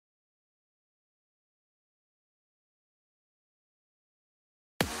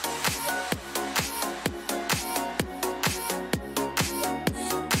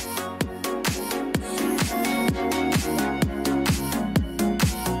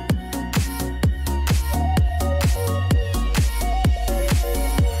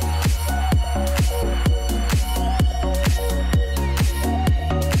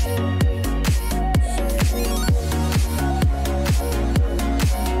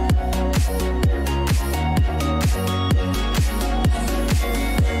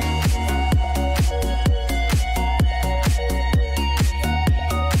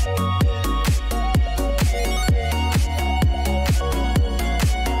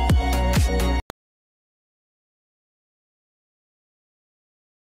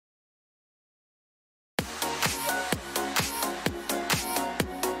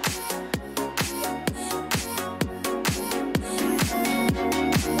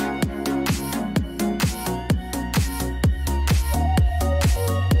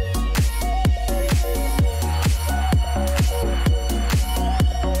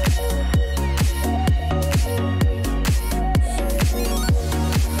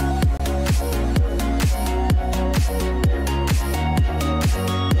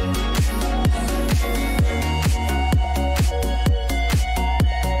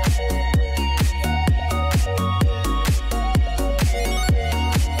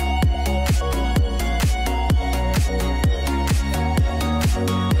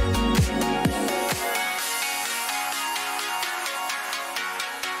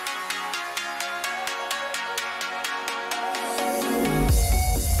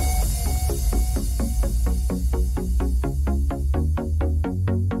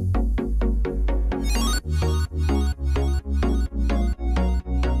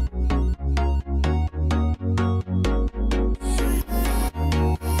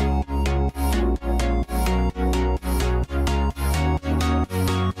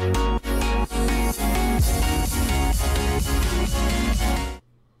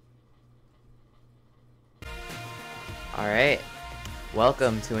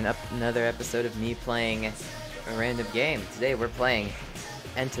Welcome to another episode of me playing a random game. Today we're playing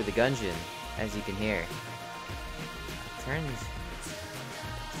Enter the Gungeon, as you can hear. Turns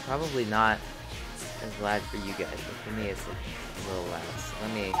probably not as loud for you guys, but for me it's a little loud. So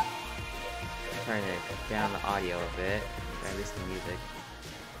let me turn it down the audio a bit, or at least the music.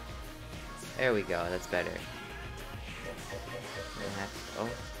 There we go, that's better. Oh,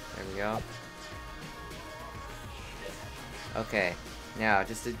 there we go. Okay. Now,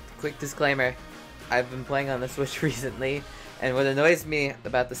 just a quick disclaimer, I've been playing on the Switch recently, and what annoys me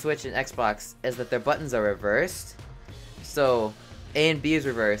about the Switch and Xbox is that their buttons are reversed. So, A and B is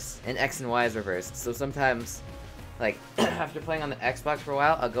reversed, and X and Y is reversed. So sometimes, like, after playing on the Xbox for a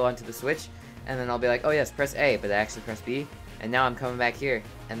while, I'll go onto the Switch, and then I'll be like, oh yes, press A, but I actually press B, and now I'm coming back here,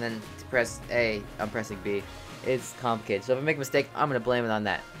 and then to press A, I'm pressing B. It's complicated, so if I make a mistake, I'm gonna blame it on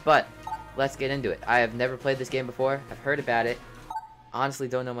that. But, let's get into it. I have never played this game before, I've heard about it. Honestly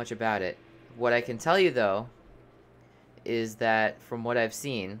don't know much about it. What I can tell you though is that from what I've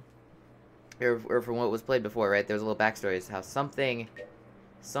seen, or from what was played before, right, there was a little backstory as to how something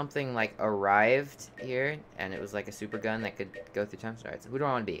like arrived here, and it was like a super gun that could go through time. Alright, so who do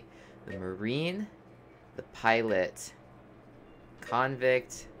I want to be? The Marine, the Pilot,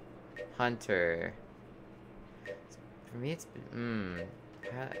 Convict, Hunter. For me it's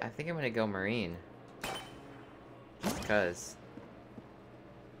I think I'm gonna go Marine. Just cause.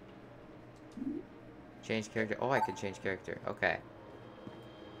 Change character. Oh, I can change character. Okay.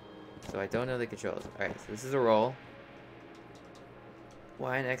 So I don't know the controls. Alright, so this is a roll.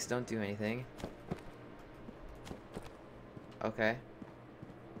 Y and X don't do anything. Okay.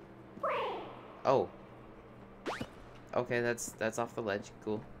 Oh. Okay, that's off the ledge.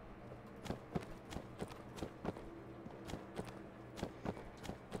 Cool.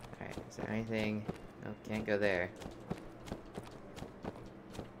 Alright, is there anything? No, can't go there.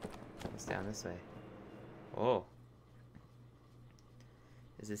 It's down this way. Oh.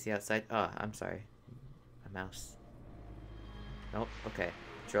 Is this the outside? Oh, I'm sorry. My mouse. Nope. Okay.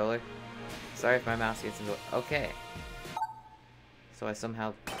 Controller. Sorry if my mouse gets into it. Okay. So I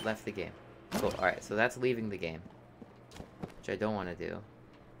somehow left the game. Cool. Alright, so that's leaving the game. Which I don't want to do.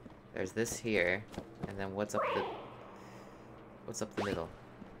 There's this here. And then what's up the middle?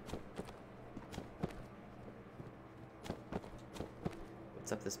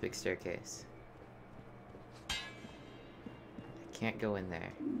 What's up this big staircase? Can't go in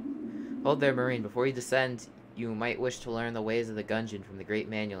there. Hold there, Marine. Before you descend, you might wish to learn the ways of the Gungeon from the Great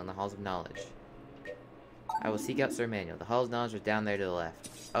Manual in the Halls of Knowledge. I will seek out Sir Manual. The Halls of Knowledge are down there to the left.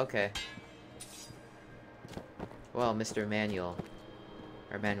 Okay. Well, Mr. Manual.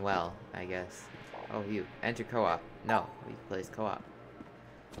 Or Manuel, I guess. Oh, you. Enter co-op. No, we plays co-op.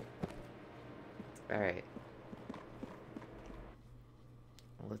 Alright.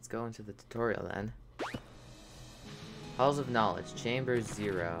 Well, let's go into the tutorial then. Halls of Knowledge, Chamber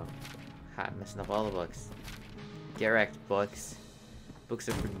 0. Ha, I'm messing up all the books. Get wrecked, books. Books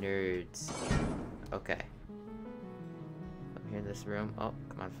are for nerds. Okay. I'm here in this room. Oh,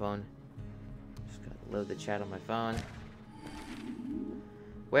 come on, phone. Just gotta load the chat on my phone.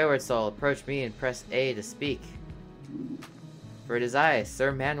 Wayward soul, approach me and press A to speak. For it is I,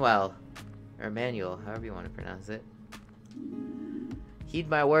 Sir Manuel. Or Manuel, however you want to pronounce it. Heed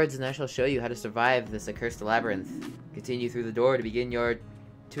my words and I shall show you how to survive this accursed labyrinth. Continue through the door to begin your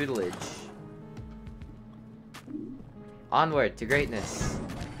tutelage. Onward to greatness.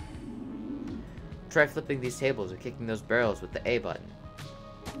 Try flipping these tables or kicking those barrels with the A button.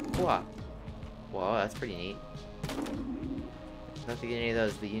 Whoa. Whoa, that's pretty neat. Not to get any of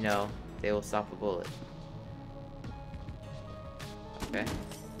those, but you know, they will stop a bullet. Okay.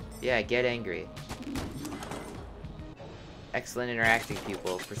 Yeah, get angry. Excellent interacting,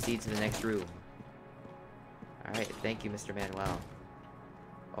 pupil. Proceed to the next room. Alright, thank you, Mr. Manuel.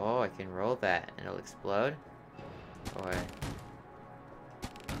 Oh, I can roll that and it'll explode? Or...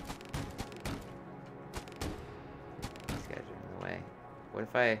 these guys are in the way. What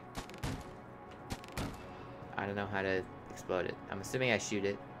if I don't know how to explode it. I'm assuming I shoot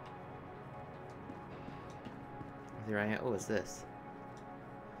it. Is there right? Oh, what's this?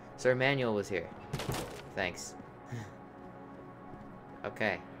 Sir Manuel was here. Thanks.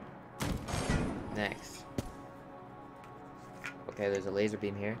 Okay. Next. Okay, there's a laser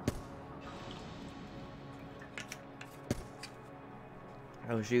beam here.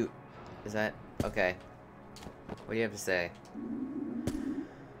 Oh shoot. Is that... okay. What do you have to say?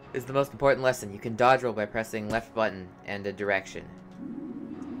 This is the most important lesson. You can dodge roll by pressing left button and a direction.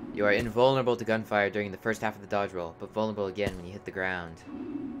 You are invulnerable to gunfire during the first half of the dodge roll, but vulnerable again when you hit the ground.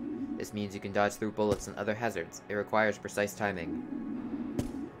 This means you can dodge through bullets and other hazards. It requires precise timing.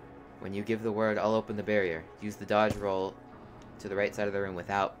 When you give the word, I'll open the barrier. Use the dodge roll to the right side of the room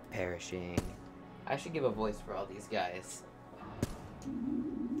without perishing. I should give a voice for all these guys.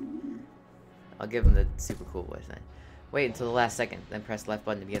 I'll give them the super cool voice then. Wait until the last second, then press left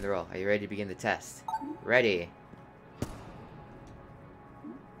button to begin the roll. Are you ready to begin the test? Ready.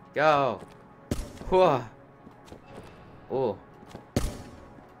 Go! Whoa! Oh.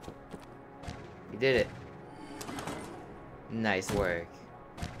 You did it. Nice work.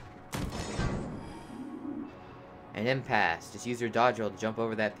 An impasse. Just use your dodge roll to jump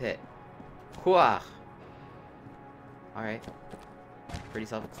over that pit. Whoa! Alright. Pretty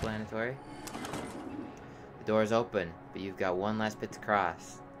self-explanatory. The door is open, but you've got one last pit to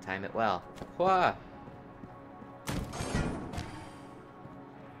cross. Time it well. Whoa!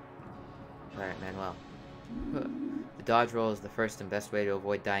 Alright, Manuel. The dodge roll is the first and best way to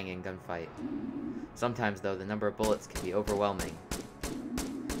avoid dying in gunfight. Sometimes, though, the number of bullets can be overwhelming.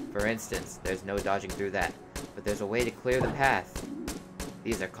 For instance, there's no dodging through that, but there's a way to clear the path.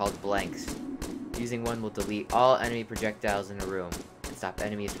 These are called blanks. Using one will delete all enemy projectiles in a room and stop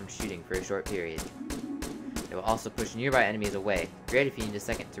enemies from shooting for a short period. It will also push nearby enemies away. Great if you need a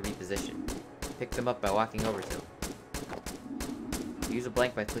second to reposition. Pick them up by walking over to them. Use a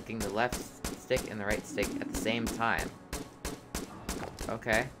blank by clicking the left stick and the right stick at the same time.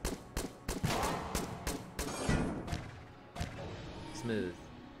 Okay. Smooth.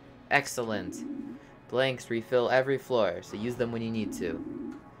 Excellent. Blanks refill every floor, so use them when you need to.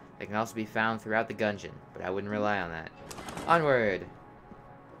 They can also be found throughout the Gungeon, but I wouldn't rely on that. Onward!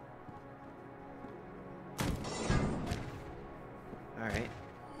 Alright.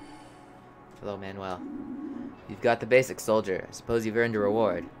 Hello, Manuel. You've got the basics, soldier. I suppose you've earned a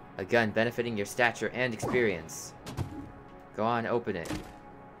reward. A gun benefiting your stature and experience. Go on, open it.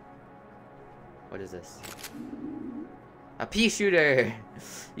 What is this? A pea shooter!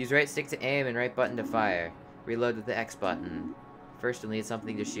 Use right stick to aim and right button to fire. Reload with the X button. First you'll need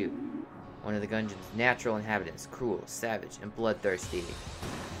something to shoot. One of the Gungeon's natural inhabitants. Cruel, savage, and bloodthirsty.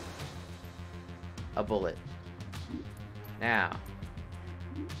 A bullet. Now.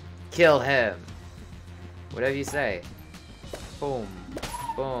 Kill him! Whatever you say. Boom.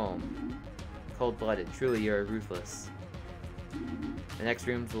 Boom. Cold-blooded. Truly, you're ruthless. The next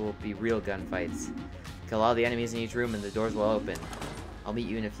rooms will be real gunfights. Kill all the enemies in each room and the doors will open. I'll meet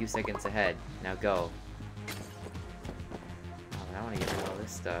you in a few seconds ahead. Now go. Oh, I want to get rid of all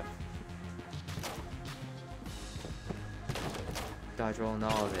this stuff. Dodge roll and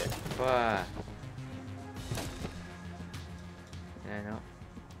all of it. Ah. Yeah, I know.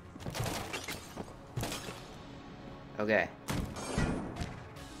 Okay.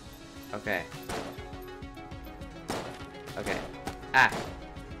 Okay. Okay. Ah!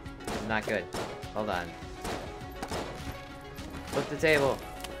 This is not good. Hold on. Flip the table.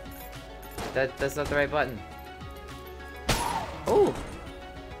 That's not the right button. Oh!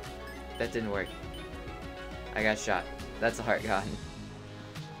 That didn't work. I got shot. That's a heart gun.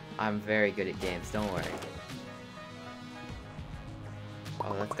 I'm very good at games, don't worry.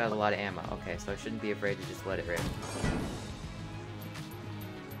 Oh, that's got a lot of ammo. Okay, so I shouldn't be afraid to just let it rip.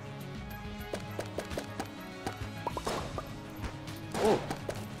 Oh!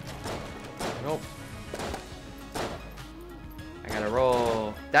 Nope. I gotta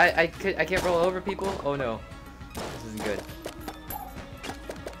roll. I can't roll over people? Oh no. This isn't good.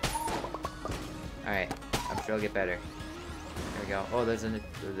 Alright. I'm sure it'll get better. There we go. Oh, there's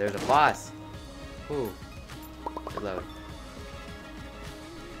a boss. Ooh. Reload.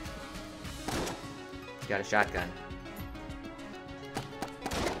 Got a shotgun.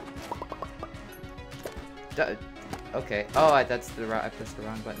 Okay. Oh, I pressed the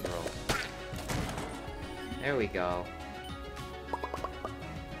wrong button to roll. There we go.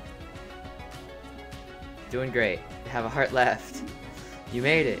 Doing great. You have a heart left. You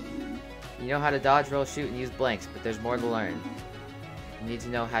made it. You know how to dodge, roll, shoot, and use blanks, but there's more to learn. You need to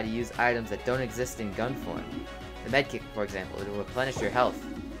know how to use items that don't exist in gun form. The medkit, for example, it will replenish your health.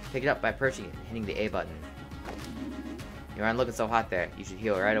 Pick it up by perching it and hitting the A button. You aren't looking so hot there. You should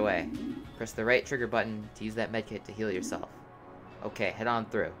heal right away. Press the right trigger button to use that medkit to heal yourself. Okay, head on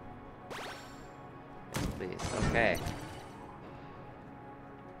through. Yes, please. Okay.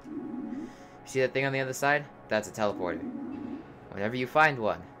 See that thing on the other side? That's a teleporter. Whenever you find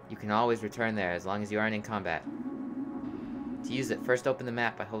one, you can always return there as long as you aren't in combat. To use it, first open the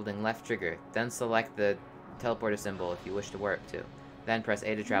map by holding left trigger, then select the teleporter symbol if you wish to warp to. Then press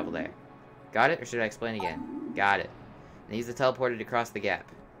A to travel there. Got it, or should I explain again? Got it. And use the teleporter to cross the gap.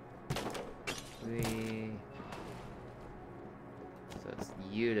 So it's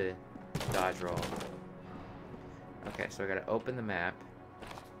you to dodge roll. Okay, so I gotta open the map.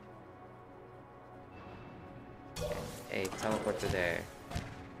 Hey, teleporter there.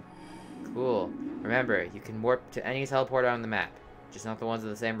 Cool. Remember, you can warp to any teleporter on the map. Just not the ones in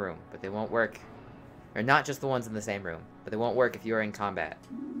the same room, but they won't work. Or not just the ones in the same room, but they won't work if you are in combat.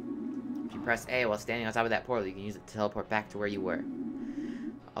 If you press A while standing on top of that portal, you can use it to teleport back to where you were.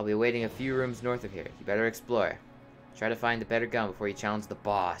 I'll be waiting a few rooms north of here. You better explore. Try to find a better gun before you challenge the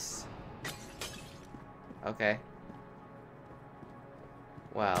boss. Okay.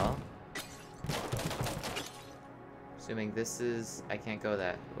 Well. Assuming this is... I can't go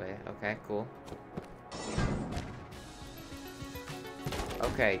that way. Okay, cool.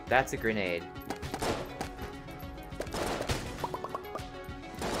 Okay, that's a grenade.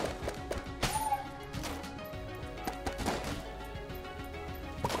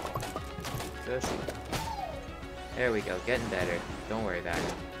 Cushy. There we go, getting better. Don't worry about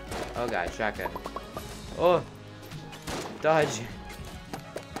it. Oh god, shotgun. Oh! Dodge!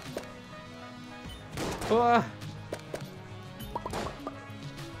 Oh!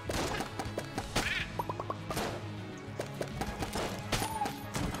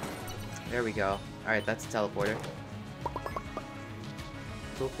 There we go. Alright, that's a teleporter.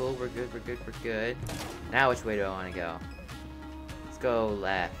 Cool, cool, we're good, we're good, we're good. Now which way do I want to go? Let's go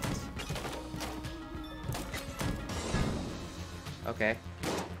left. Okay.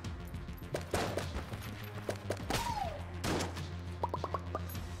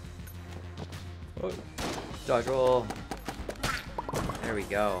 Oh. Dodge roll. There we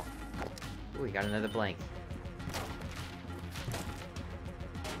go. Ooh, we got another blank.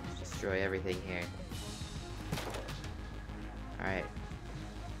 Let's destroy everything here. Alright.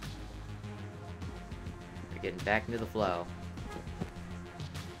 We're getting back into the flow.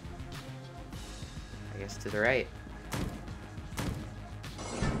 I guess to the right.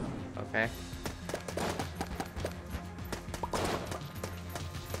 Okay.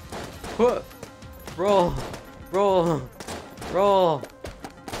 Whoa! Roll! Roll! Roll!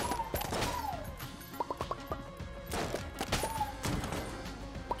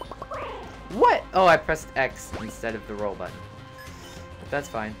 What? Oh, I pressed X instead of the roll button. But that's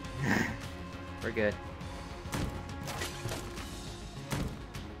fine. We're good.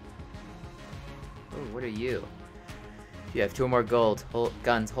 Oh, what are you? You have 2 or more gold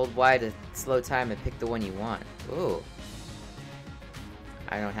guns. Hold Y to slow time and pick the one you want. Ooh.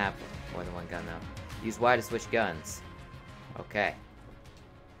 I don't have more than one gun though. Use Y to switch guns. Okay.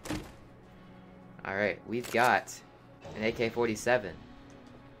 Alright, we've got an AK-47.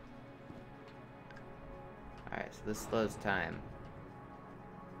 Alright, so this slows time.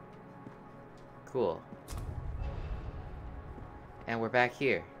 Cool. And we're back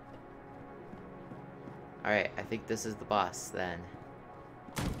here. Alright, I think this is the boss then.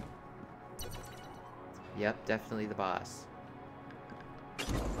 Yep, definitely the boss.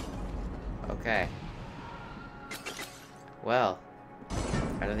 Okay. Well,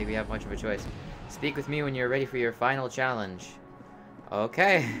 I don't think we have much of a choice. Speak with me when you're ready for your final challenge.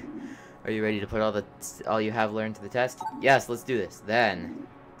 Okay. Are you ready to put all you have learned to the test? Yes, let's do this. Then,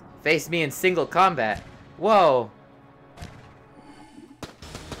 face me in single combat. Whoa.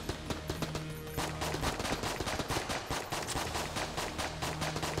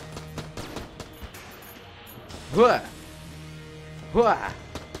 Hua! Hua!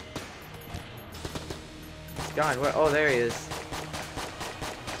 He's gone. Where? Oh, there he is.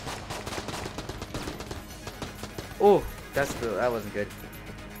 Oh, that wasn't good.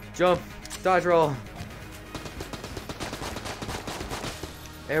 Jump! Dodge roll!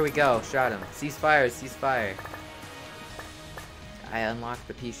 There we go. Shot him. Cease fire. Cease fire. I unlocked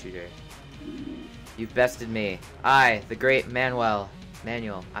the pea shooter. You've bested me. I, the great Manuel.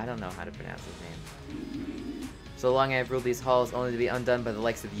 I don't know how to pronounce his name. So long I have ruled these halls only to be undone by the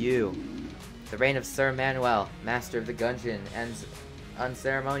likes of you. The reign of Sir Manuel, master of the Gungeon, ends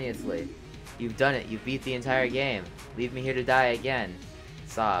unceremoniously. You've done it. You've beat the entire game. Leave me here to die again.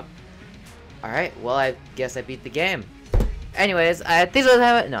 Sob. Alright, well I guess I beat the game. Anyways, I think we'll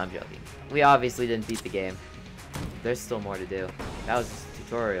have it. No, I'm joking. We obviously didn't beat the game. There's still more to do. That was just a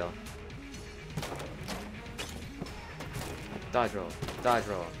tutorial. Dodge roll. Dodge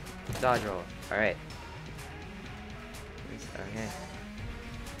roll. Dodge roll. Alright. Okay.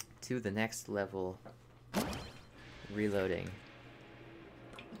 To the next level. Reloading.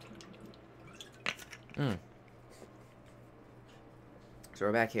 So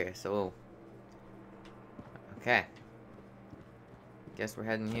we're back here. So, okay. Guess we're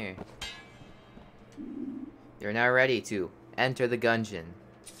heading here. You're now ready to enter the Gungeon.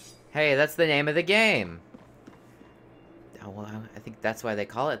 Hey, that's the name of the game. Oh, well, I think that's why they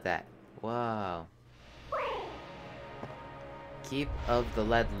call it that. Wow. Keep of the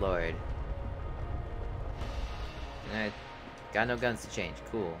Lead Lord. I got no guns to change.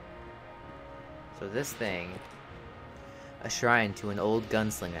 Cool. So this thing... A shrine to an old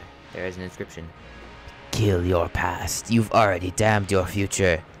gunslinger. There is an inscription. Kill your past. You've already damned your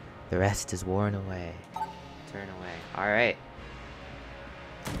future. The rest is worn away. Turn away. Alright.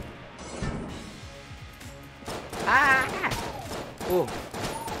 Ah! Ooh.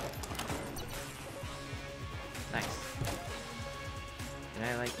 Nice. Can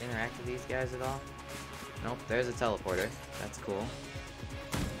I, like, interact with these guys at all? Nope, there's a teleporter. That's cool.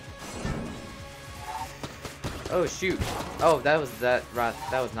 Oh, shoot. Oh, that was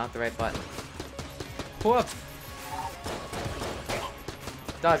not the right button. Whoop!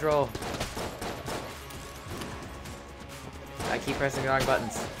 Dodge roll. I keep pressing the wrong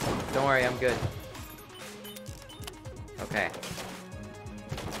buttons. Don't worry, I'm good. Okay.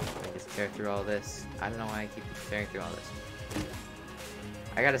 Let me just tear through all this. I don't know why I keep tearing through all this.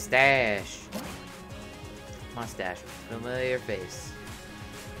 I got a stash. Mustache. Familiar face.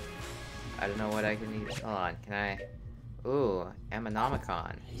 I don't know what I can use. Hold on, can I? Ooh,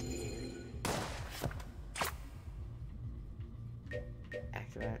 Ammonomicon.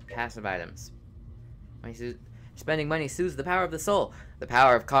 Activate passive items. Spending money soothes the power of the soul. The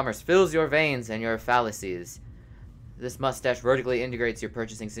power of commerce fills your veins and your fallacies. This mustache vertically integrates your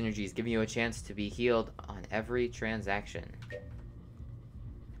purchasing synergies, giving you a chance to be healed on every transaction.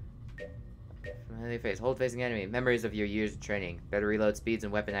 Familiar face. Hold facing enemy. Memories of your years of training. Better reload speeds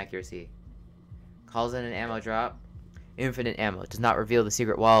and weapon accuracy. Calls in an ammo drop. Infinite ammo. Does not reveal the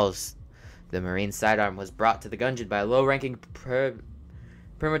secret walls. The Marine sidearm was brought to the Gungeon by a low-ranking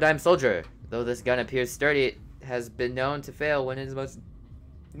Permadime soldier. Though this gun appears sturdy, it has been known to fail when it is most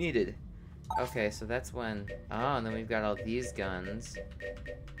needed. Okay, so that's when... Oh, and then we've got all these guns.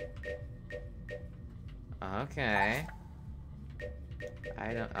 Okay.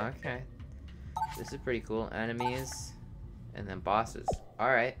 Okay. This is pretty cool. Enemies. And then bosses.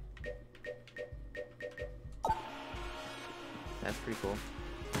 Alright. That's pretty cool.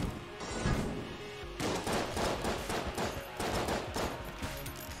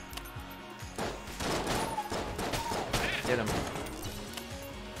 Get him.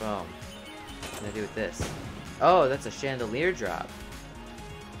 Boom. What can I do with this? Oh, that's a chandelier drop.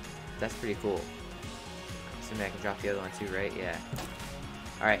 That's pretty cool. Assuming I can drop the other one too, right? Yeah.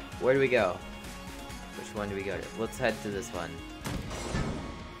 Alright, where do we go? Which one do we go to? Let's head to this one.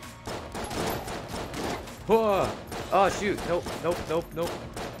 Whoa! Oh, shoot. Nope, nope, nope, nope.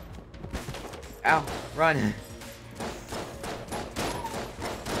 Ow. Run.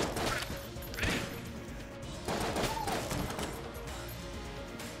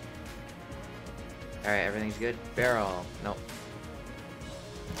 Alright, everything's good. Barrel. Nope.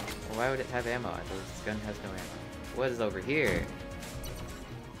 Well, why would it have ammo? I thought this gun has no ammo. What is over here?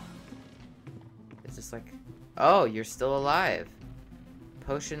 It's just like... Oh, you're still alive.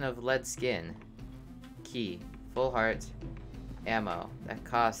 Potion of lead skin. Key. Full heart. Ammo. That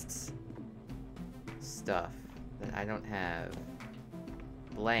costs... stuff that I don't have.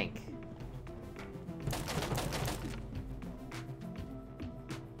 Blank.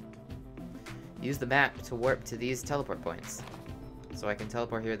 Use the map to warp to these teleport points. So I can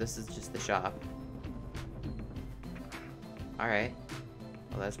teleport here. This is just the shop. Alright.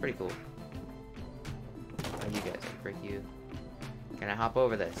 Well, that's pretty cool. Oh, you guys, I'll break you. Can I hop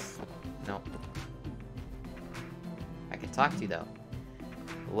over this? Nope. I can talk to you, though.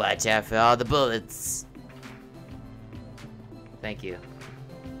 Watch out for all the bullets. Thank you.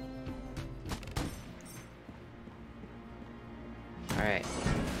 Alright.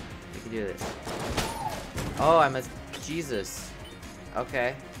 We can do this. Oh, I'm a... Jesus.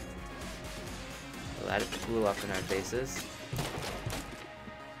 Okay. Well, that blew up in our faces.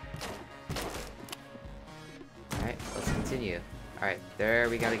 Alright, let's continue. Alright, there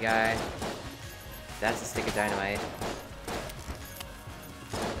we got a guy. That's a stick of dynamite.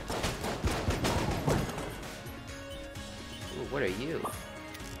 Ooh, what are you?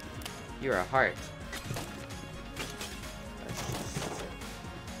 You're a heart. Let's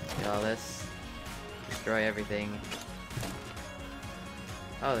just get all this. Destroy everything.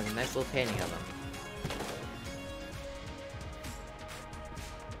 Oh, there's a nice little painting of them.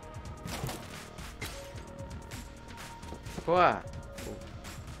 Whoa.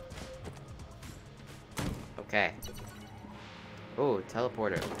 Okay. Oh,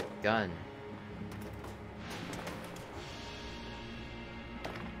 teleporter with a gun.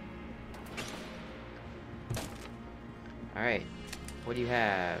 Alright. What do you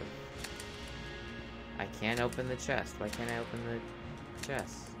have? I can't open the chest. Why can't I open the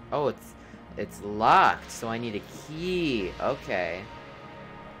chest? Oh, it's locked, so I need a key. Okay.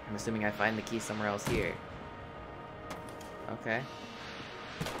 I'm assuming I find the key somewhere else here. Okay.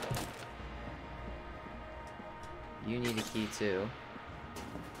 You need a key too.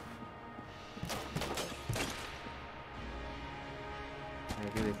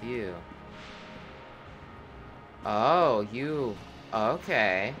 What do I do with you? Oh, you...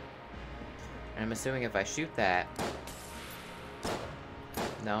 Okay. And I'm assuming if I shoot that...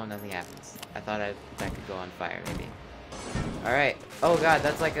 No, nothing happens. I thought that could go on fire, maybe. Alright. Oh god,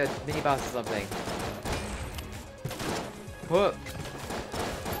 that's like a mini-boss or something. Whoa!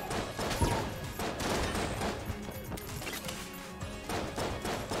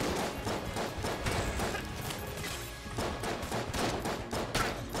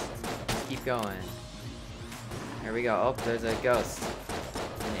 Keep going. There we go. Oh, there's a ghost.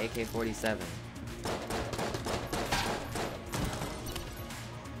 An AK-47.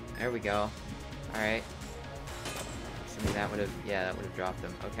 There we go. Alright. Assuming that would've... Yeah, that would've dropped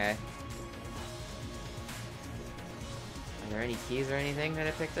him. Okay. Are there any keys or anything that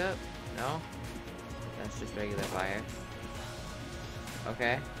I picked up? No? That's just regular fire.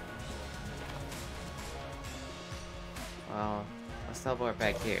 Okay. Well, let's teleport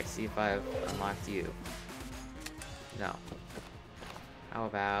back here. See if I've unlocked you. No. How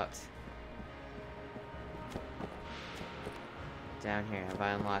about... down here, have I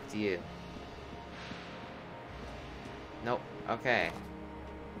unlocked you? Nope. Okay.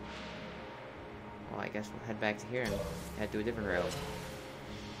 Well, I guess we'll head back to here and head to a different road.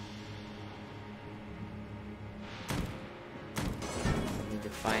 We need to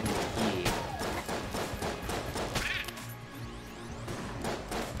find the key.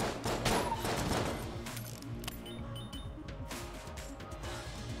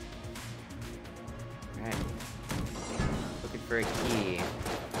 For a key.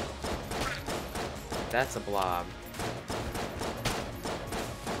 That's a blob.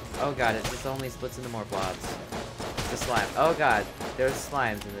 Oh god, it just only splits into more blobs. It's a slime. Oh god, there's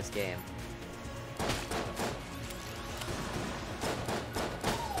slimes in this game.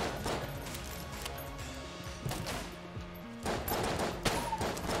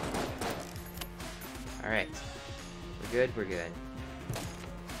 Alright. We're good, we're good.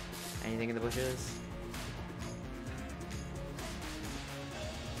 Anything in the bushes?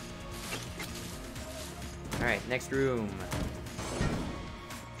 Alright, next room.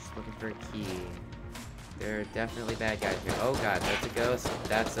 Just looking for a key. There are definitely bad guys here. Oh god, that's a ghost.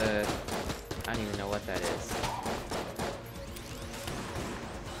 That's a... I don't even know what that is.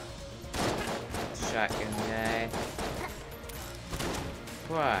 Shotgun guy.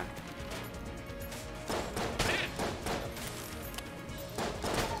 Whoa.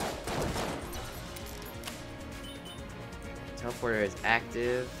 Teleporter is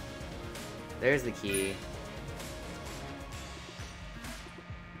active. There's the key.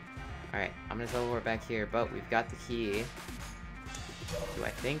 Alright, I'm gonna teleport back here, but we've got the key. Do I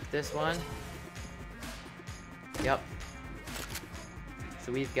think this one? Yep.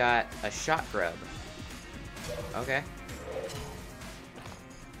 So we've got a shot grub. Okay.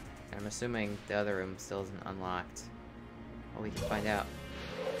 I'm assuming the other room still isn't unlocked. Well, we can find out.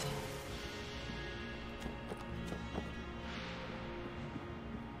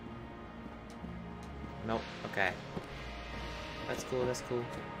 Nope, okay. That's cool, that's cool.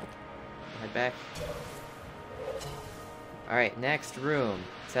 Head back. Alright, next room.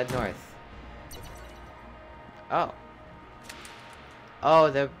 Let's head north. Oh. Oh,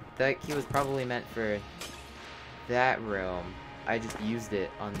 that key was probably meant for that room. I just used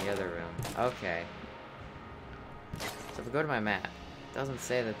it on the other room. Okay. So if we go to my map, it doesn't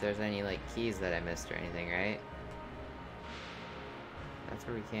say that there's any, like, keys that I missed or anything, right? That's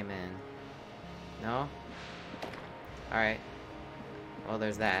where we came in. No? Alright. Well,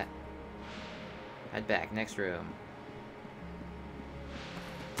 there's that. Head back, next room.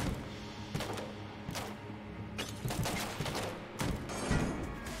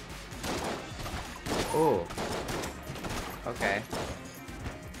 Oh. Okay.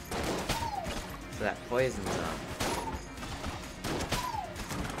 So that poisons them.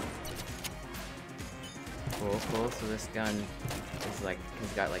 Cool, cool. So this gun is like,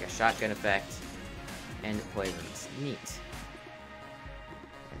 has got like a shotgun effect. And it poisons. Neat.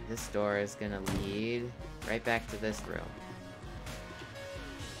 And this door is gonna lead right back to this room.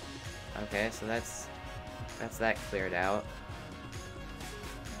 Okay, so that's that cleared out.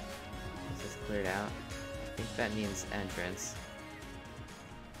 This is cleared out. I think that means entrance.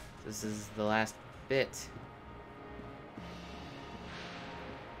 This is the last bit.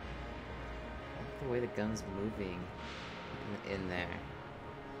 I like the way the gun's moving in there.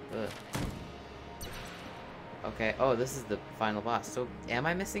 Ugh. Okay, oh, this is the final boss. So, am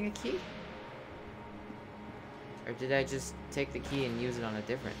I missing a key? Or did I just take the key and use it on a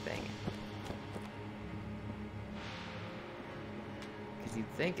different thing? Because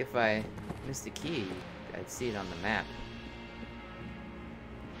you'd think if I missed the key, I'd see it on the map.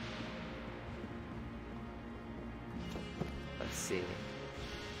 Let's see.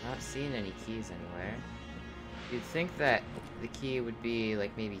 Not seeing any keys anywhere. You'd think that the key would be,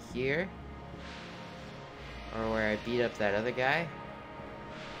 like, maybe here? Or where I beat up that other guy?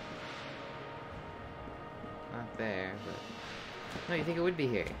 Not there, but... No, you think it would be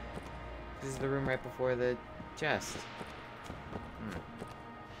here. This is the room right before the chest.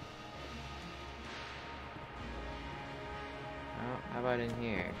 Oh, how about in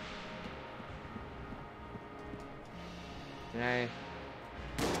here? Can I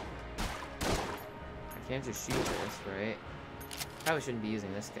can't just shoot this, right? Probably shouldn't be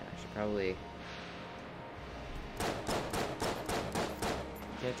using this gun. I should probably...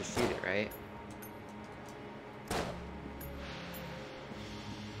 Can't just shoot it, right?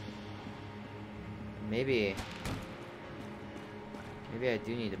 Maybe I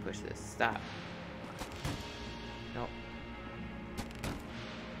do need to push this. Stop. Nope.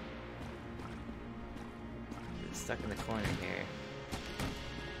 I'm stuck in the corner here.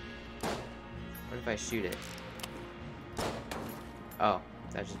 What if I shoot it? Oh,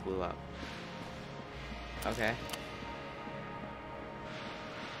 that just blew up. Okay.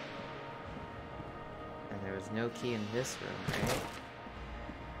 And there was no key in this room, right?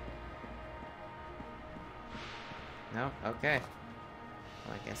 No? Okay.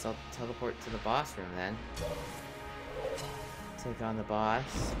 Well, I guess I'll teleport to the boss room then. Take on the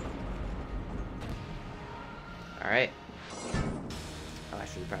boss. Alright. Oh, I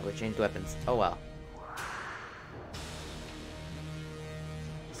should probably change weapons. Oh well.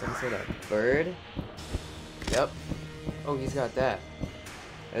 Some sort of bird? Yep. Oh, he's got that.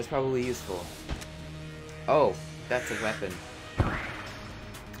 That's probably useful. Oh, that's a weapon.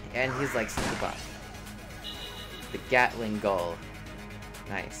 And he's like super buff. The Gatling Gull.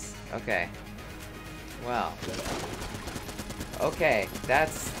 Nice. Okay. Well. Okay,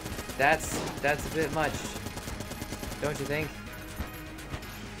 that's a bit much. Don't you think?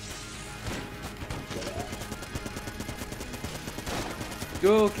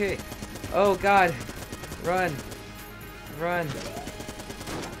 Okay. Oh god. Run. Run.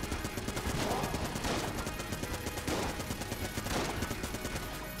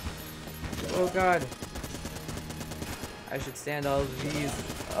 Oh god. I should stand all of these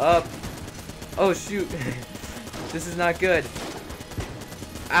up. Oh shoot. This is not good.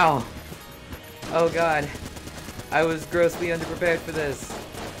 Ow. Oh god. I was grossly underprepared for this.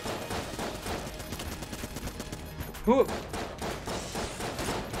 Whoop.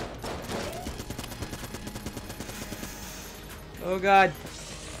 Oh god.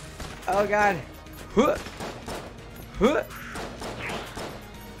 Oh god. Whoop. Whoop.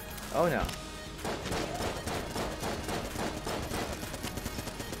 Oh no.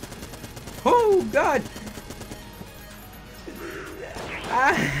 Oh god.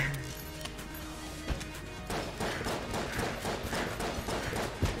 Ah.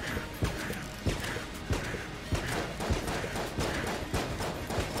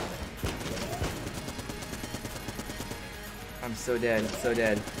 I'm so dead, so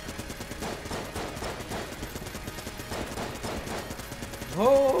dead.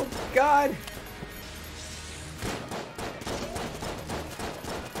 Oh god!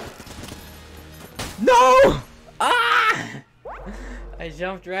 No! Ah! I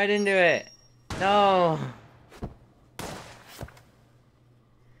jumped right into it. No!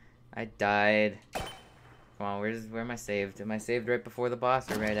 I died. Come on, where am I saved? Am I saved right before the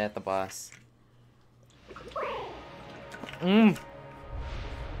boss or right at the boss?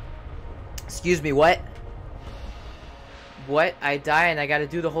 Excuse me, what? What? I die and I gotta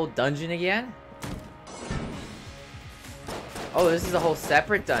do the whole dungeon again? Oh, this is a whole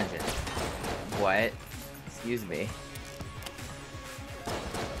separate dungeon. What? Excuse me.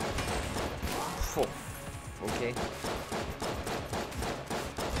 Oh, okay.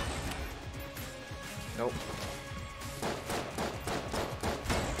 Nope.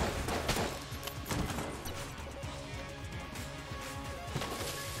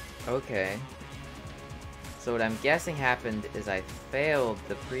 Okay. So what I'm guessing happened is I failed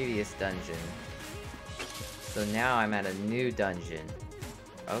the previous dungeon. So now I'm at a new dungeon.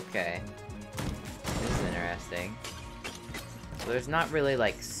 Okay. This is interesting. So there's not really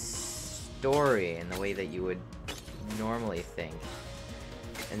like story in the way that you would normally think.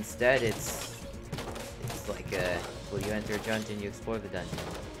 Instead it's like a, well, you enter a dungeon, you explore the dungeon.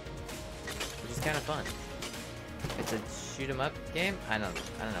 Which is kind of fun. It's a shoot 'em up game? I don't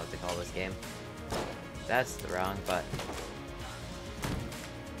know what to call this game. That's the wrong button.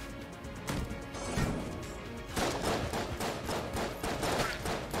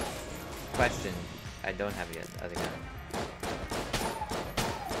 Question. I don't have the other gun.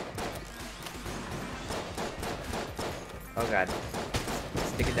 Oh god.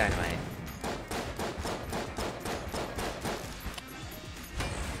 Stick of dynamite.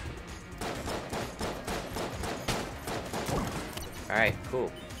 Alright,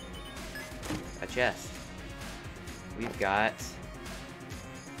 cool. A chest. We've got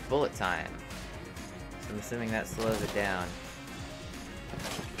bullet time. So I'm assuming that slows it down.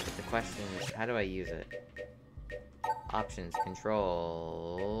 But the question is, how do I use it? Options,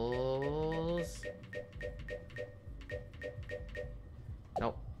 controls.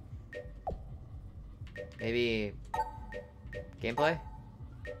 Nope. Maybe gameplay?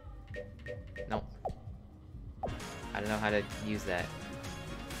 Nope. I don't know how to use that.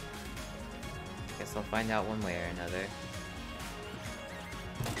 Guess I'll find out one way or another.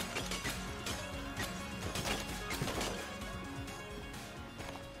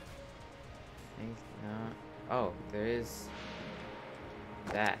 Oh, there is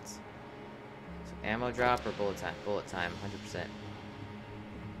that. So ammo drop or bullet time? Bullet time, 100%. Alright,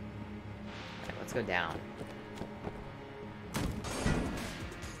 let's go down.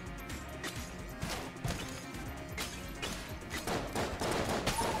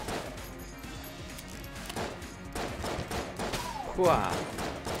 Whoa.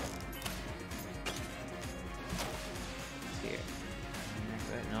 It's here.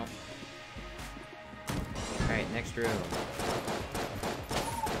 Nope. Alright, next room.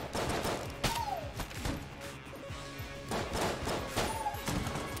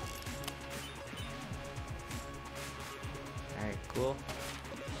 Alright, cool.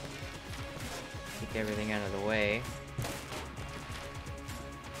 Take everything out of the way.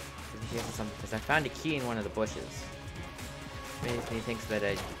 Because I found a key in one of the bushes.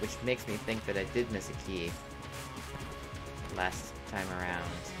 Which makes me think that I did miss a key last time around.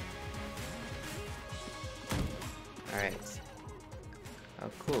 Alright. Oh,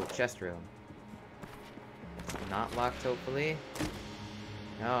 cool. Chest room. Not locked, hopefully.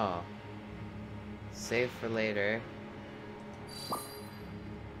 No. Save for later.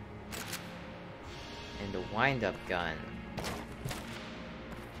 And a wind-up gun.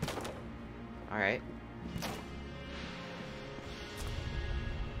 Alright.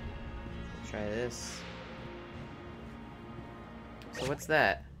 Try this. So what's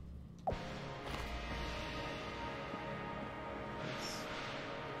that?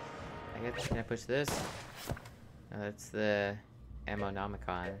 I guess, can I push this? No, that's the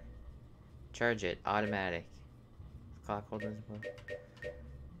Ammonomicon. Charge it. Automatic. Clock holders.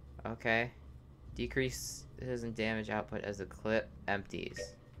 Okay. Decreases in damage output as the clip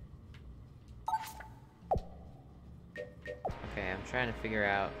empties. Okay, I'm trying to figure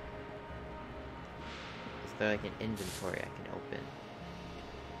out. Is there like an inventory I can open?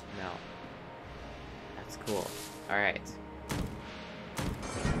 No. That's cool. Alright.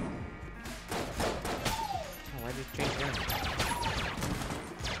 Oh, why'd you change that?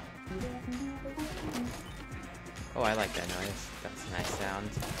 Oh, I like that noise. That's a nice sound.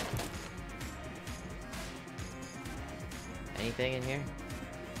 Anything in here?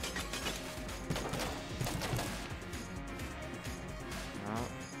 No.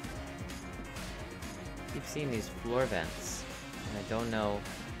 Keep seeing these floor vents, and I don't know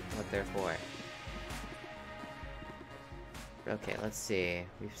what they're for. Okay, let's see.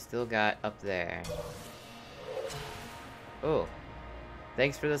 We've still got up there. Oh.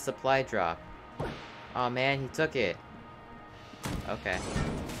 Thanks for the supply drop. Oh man, he took it. Okay.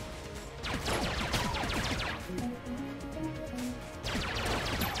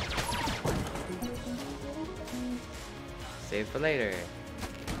 Save for later.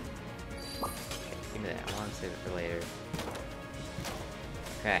 Okay, give me that. I want to save it for later.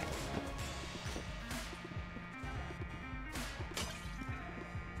 Okay.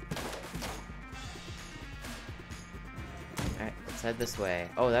 Alright, let's head this way.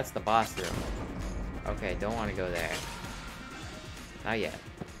 Oh, that's the boss room. Okay, don't want to go there. Not yet.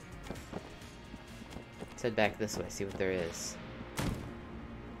 Let's head back this way, see what there is.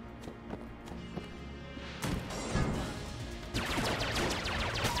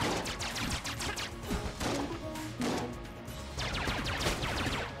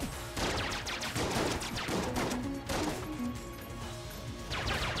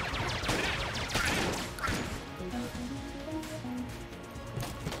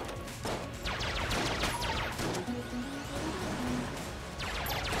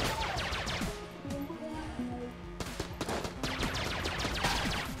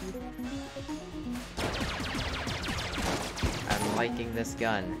 liking this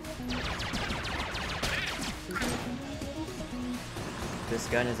gun. This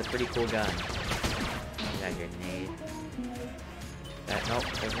gun is a pretty cool gun. Is that grenade? Nope,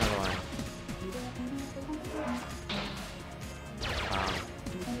 there's another one.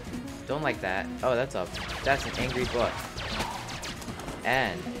 Don't like that. Oh, that's an angry book.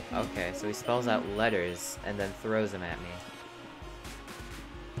 And, okay, so he spells out letters and then throws them at me.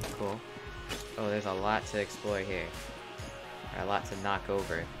 Cool. Oh, there's a lot to explore here. Or a lot to knock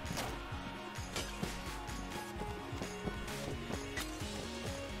over.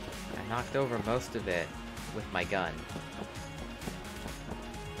 I knocked over most of it with my gun.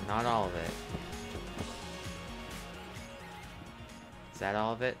 Not all of it. Is that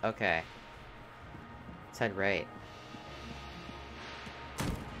all of it? Okay. Let's head right.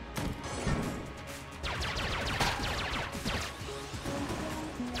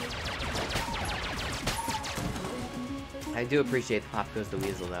 I do appreciate the Pop Goes the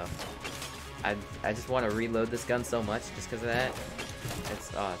Weasel, though. I just want to reload this gun so much just because of that.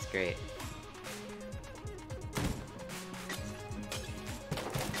 It's great.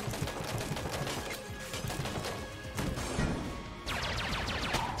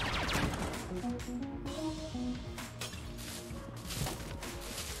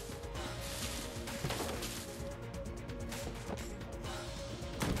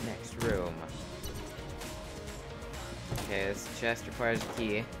 Next room. Okay, this chest requires a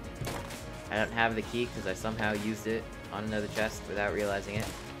key. I don't have the key because I somehow used it on another chest without realizing it.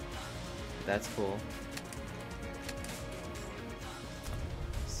 That's cool.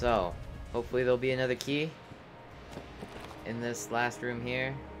 So, hopefully there'll be another key in this last room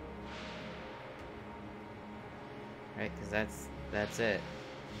here. Right, because that's it.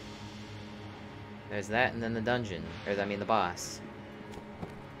 There's that and then the dungeon. Or, I mean the boss.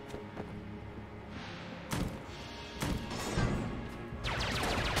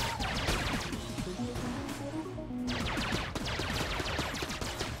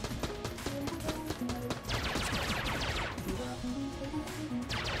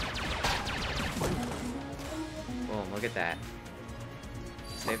 Boom, look at that.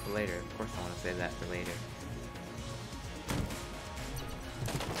 Save for later. Of course I want to save that for later.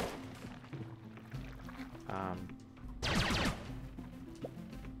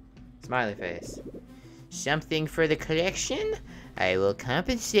 Smiley face. Something for the collection? I will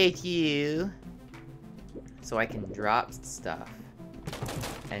compensate you. So I can drop stuff.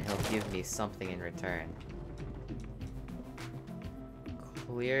 And he'll give me something in return.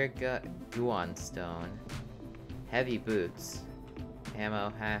 Clear Guon stone. Heavy boots.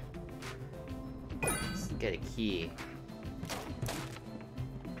 Ammo half. Let's get a key.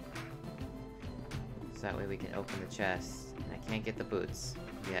 So that way we can open the chest. And I can't get the boots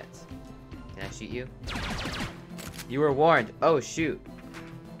yet. Can I shoot you? You were warned. Oh, shoot.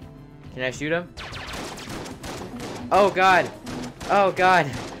 Can I shoot him? Oh, God. Oh, God.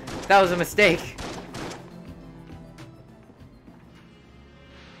 That was a mistake.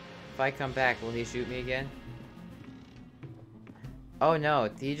 If I come back, will he shoot me again? Oh, no.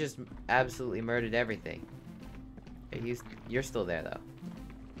 He just absolutely murdered everything. You're still there, though.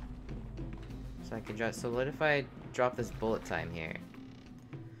 So I can drop. So what if I drop this bullet time here?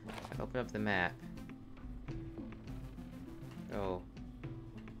 I open up the map. Oh.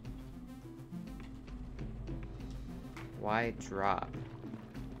 Why drop?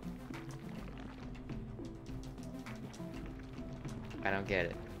 I don't get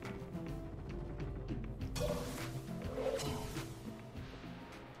it.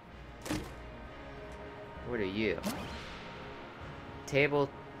 What are you? Table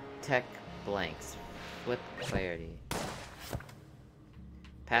tech blanks. Flip clarity.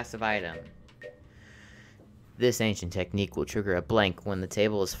 Passive item. This ancient technique will trigger a blank when the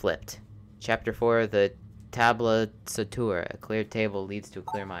table is flipped. Chapter 4, the Tabla Satura. A clear table leads to a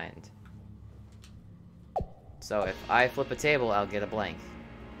clear mind. So if I flip a table, I'll get a blank.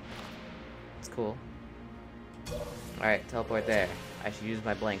 It's cool. Alright, teleport there. I should use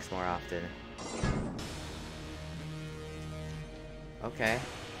my blanks more often. Okay.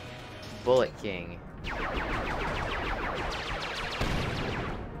 Bullet King.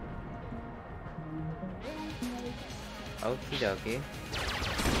 Okie dokie.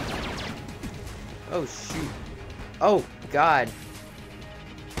 Oh shoot. Oh god.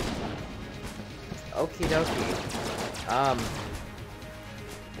 Okie dokie.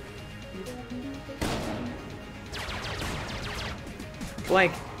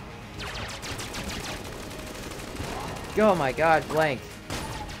 Blank. Oh my god, blank.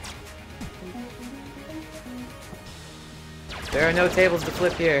 There are no tables to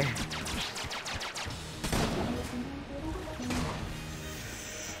flip here.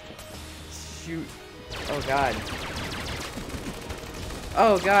 Oh god.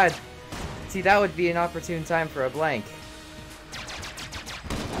 Oh god. See, that would be an opportune time for a blank.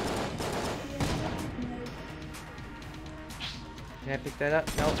 Can I pick that up?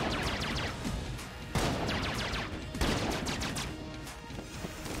 Nope.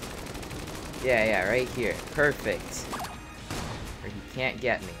 Yeah, right here. Perfect. Where he can't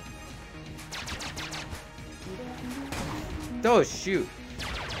get me. Oh, shoot.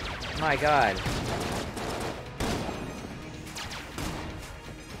 My god.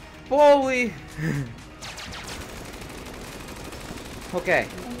 Holy! Okay.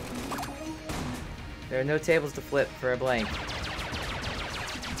 There are no tables to flip for a blank.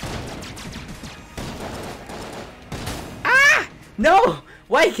 Ah! No!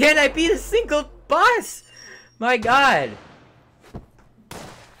 Why can't I beat a single boss? My god.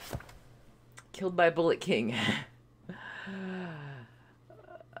 Killed by Bullet King.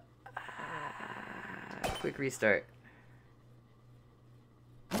 Quick restart.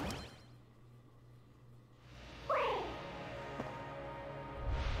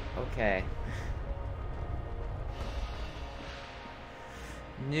 Okay.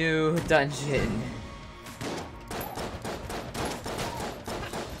 New dungeon.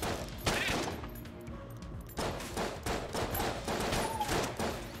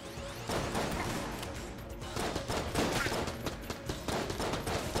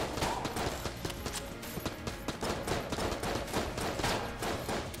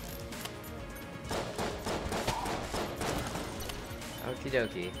 Okie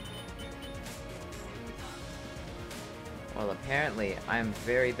dokie. Well, apparently, I'm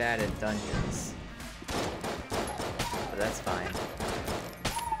very bad at dungeons. But that's fine.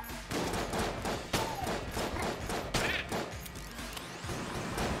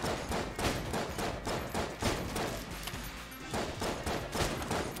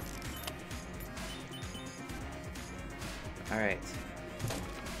 Alright.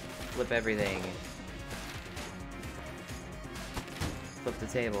 Flip everything. Flip the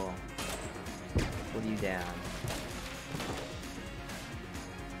table. Pull you down.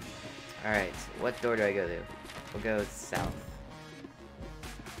 Alright, what door do I go to? We'll go south.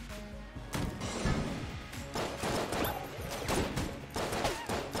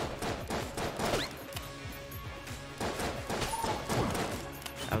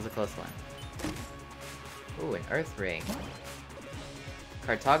 That was a close one. Ooh, an earth ring.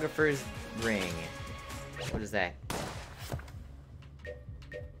 Cartographer's ring. What is that?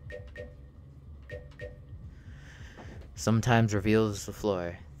 Sometimes reveals the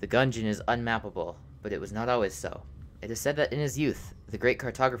floor. The Gungeon is unmappable, but it was not always so. It is said that in his youth, the great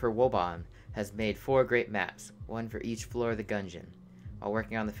cartographer Wobon has made 4 great maps, one for each floor of the Gungeon. While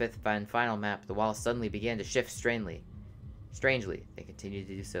working on the 5th and final map, the walls suddenly began to shift strangely. They continue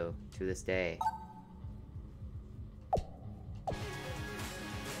to do so to this day.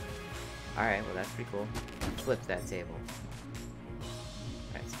 Alright, well that's pretty cool. Flip that table.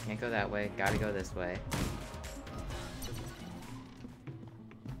 Alright, so can't go that way, gotta go this way.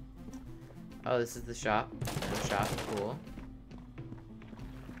 Oh, this is the shop. Cool.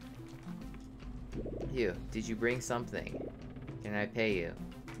 You, did you bring something? Can I pay you?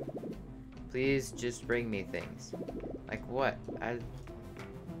 Please just bring me things. Like what?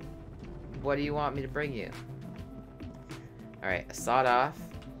 What do you want me to bring you? Alright, a sawed-off,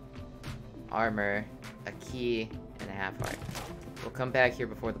 armor, a key, and a half-heart. We'll come back here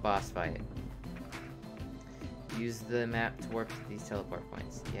before the boss fight. Use the map to warp to these teleport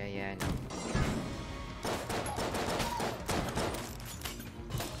points. Yeah, I know.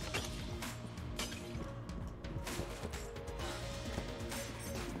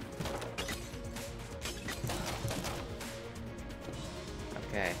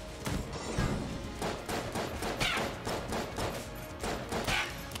 Okay.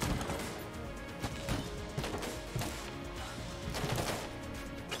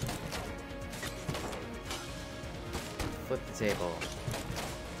 Flip the table.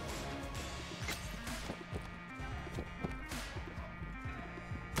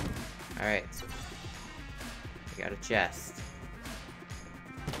 Alright. We got a chest.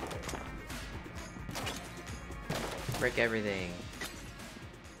 Break everything.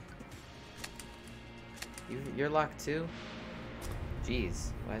 You're locked too?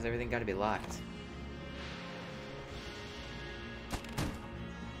 Jeez, why has everything got to be locked?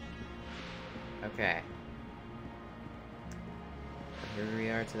 Okay. Here we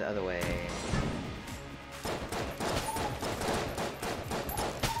are to the other way.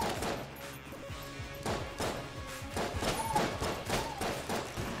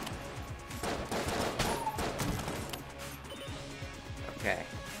 Okay.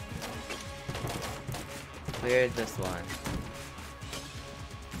 Cleared this one.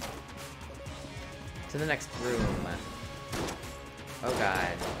 To the next room. Oh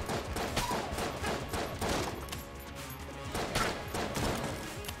god.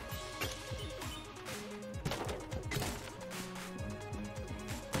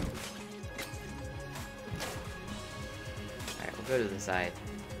 Alright, we'll go to the side.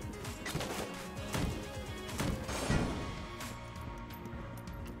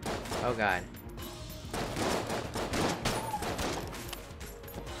 Oh god.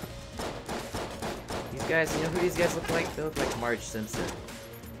 These guys, you know who these guys look like? They look like Marge Simpson.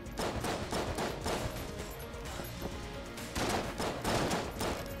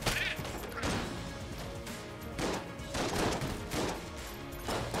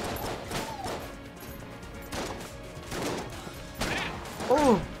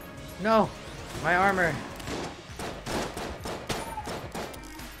 Oh! No! My armor!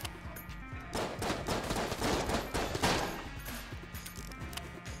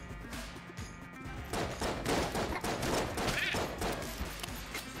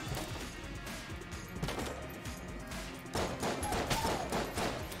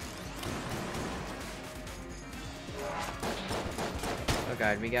 Oh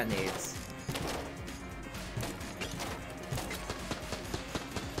god, we got nades.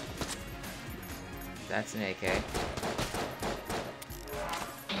 That's an AK.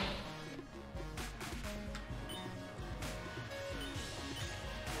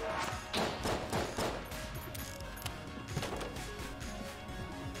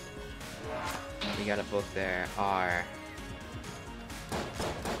 We got a book there. R.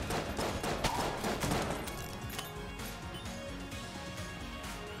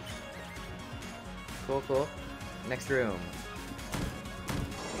 Cool, cool. Next room.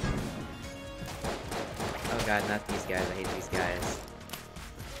 Oh god, not these guys. I hate these guys.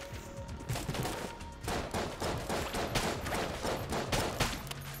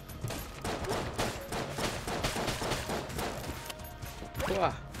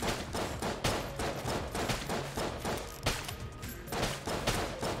 Whoa.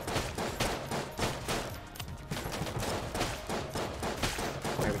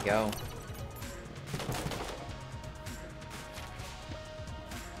 There we go.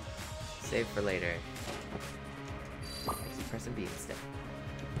 Save for later. I keep pressing B instead.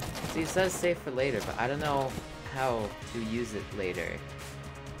 See, it says save for later, but I don't know how to use it later.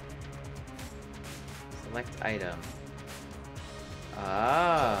 Select item.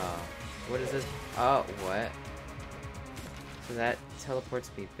 Oh. What is this? Oh, what? So that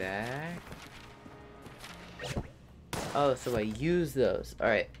teleports me back? Oh, so I use those.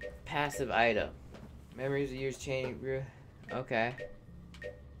 Alright. Passive item. Memories of years change. Okay.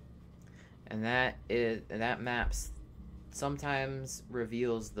 And that maps sometimes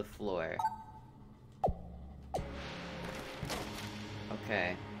reveals the floor.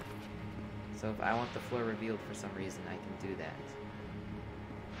 Okay. So if I want the floor revealed for some reason, I can do that.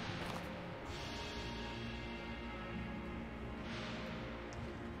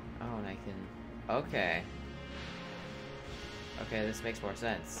 Oh, and I can... Okay. Okay, this makes more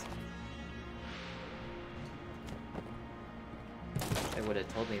sense. They would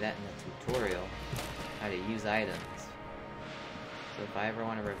have told me that in the tutorial, how to use items. So if I ever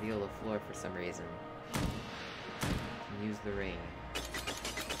want to reveal the floor for some reason, I can use the ring.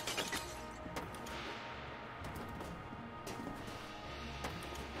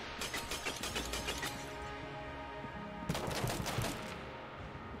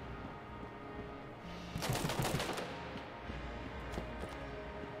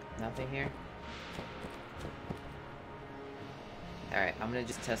 Nothing here? Alright, I'm gonna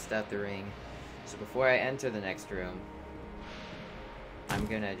just test out the ring. So before I enter the next room, I'm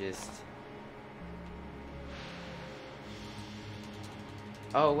gonna just...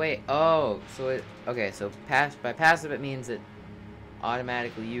 Oh, wait. Oh, so it... Okay, so by passive it means it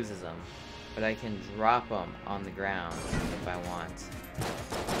automatically uses them. But I can drop them on the ground if I want.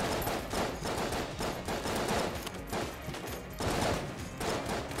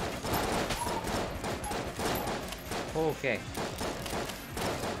 Okay.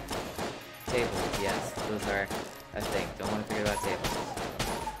 Tables, yes, those are a thing. Don't want to forget about tables.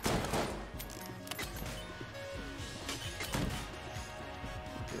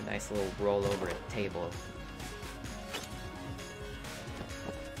 Do a nice little roll over a table.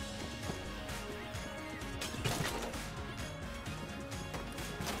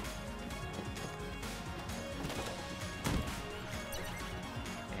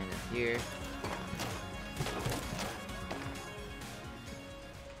 And here.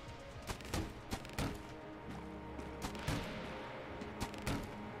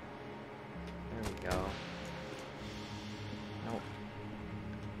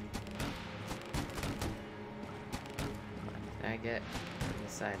 get to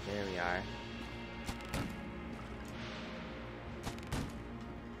this side. There we are.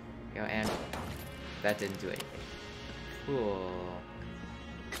 Go, and that didn't do anything. Cool.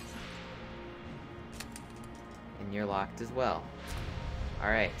 And you're locked as well.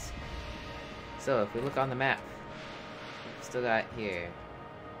 Alright. So, if we look on the map, we've still got here.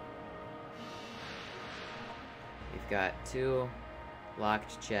 We've got 2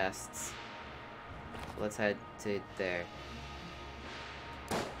 locked chests. Let's head to there.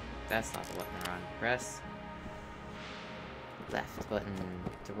 That's not the button we're on. Press left button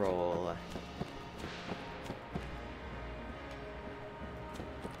to roll.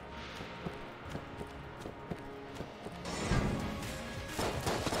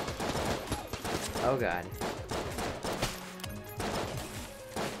 Oh god.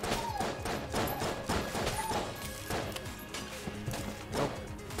 Nope.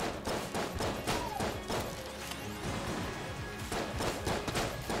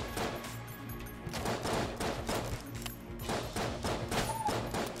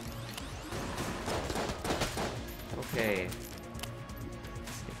 Okay.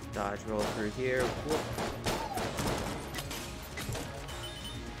 Let's get the dodge roll through here. Whoop.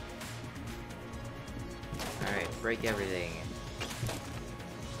 Alright, break everything.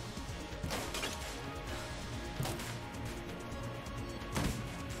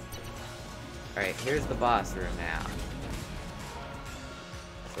 Alright, here's the boss room now.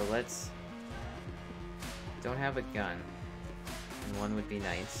 So let's... Don't have a gun. And one would be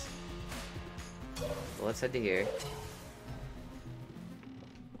nice. So let's head to here.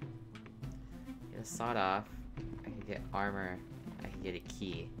 Get a sawed off. I can get armor. I can get a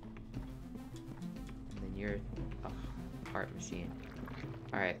key. You're a heart machine.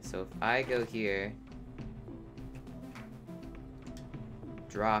 Alright, so if I go here,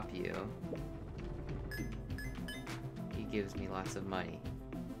 drop you, he gives me lots of money.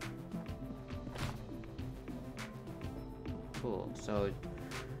 Cool, so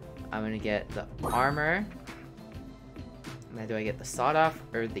I'm gonna get the armor. Now do I get the sawed off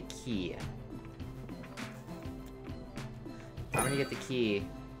or the key? I'm gonna get the key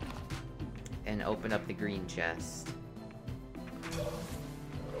and open up the green chest.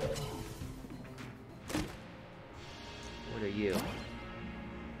 What are you?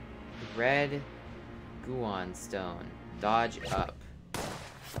 Red Guon stone. Dodge up.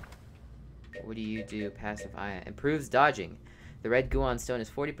 What do you do? Passive ion. Improves dodging. The red Guon stone is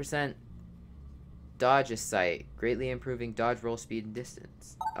 40% dodge sight, greatly improving dodge roll speed and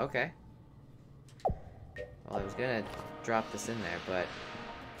distance. Okay. Well, I was gonna drop this in there, but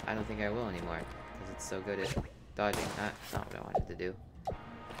I don't think I will anymore, because it's so good at dodging. That's not what I wanted to do.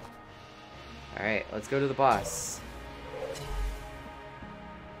 Alright, let's go to the boss.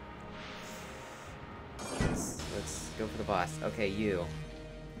 Let's go for the boss. Okay, you.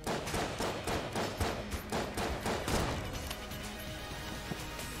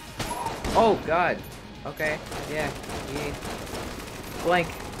 Oh, God! Okay, yeah. Blank.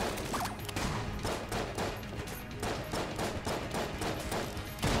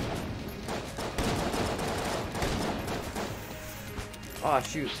 Oh,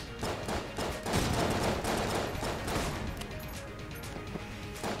 shoot.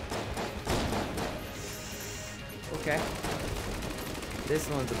 Okay. This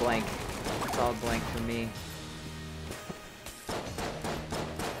one's a blank. It's all blank for me.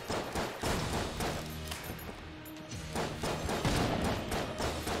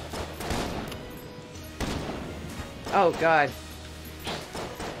 Oh, God.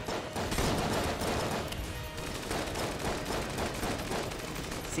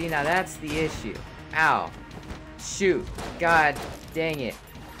 See, now that's the issue. Ow. Shoot. God dang it.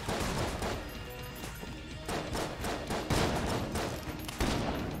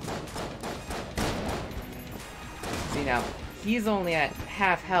 See, now, he's only at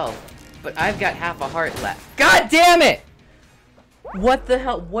half health, but I've got half a heart left. God damn it! What the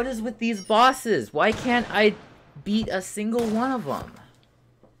hell? What is with these bosses? Why can't I beat a single one of them?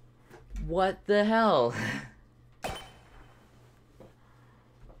 What the hell?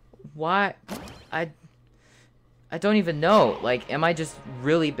 Why? I don't even know. Like, am I just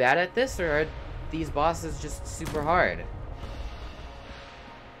really bad at this, or are these bosses just super hard?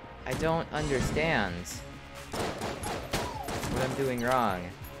 I don't understand what I'm doing wrong.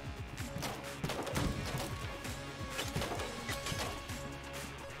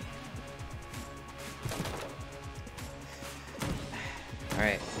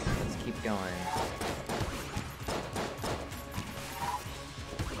 Alright, let's keep going.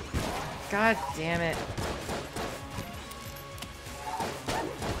 God damn it.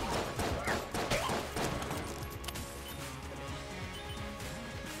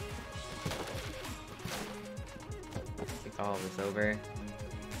 all this over.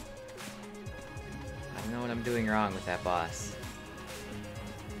 I don't know what I'm doing wrong with that boss.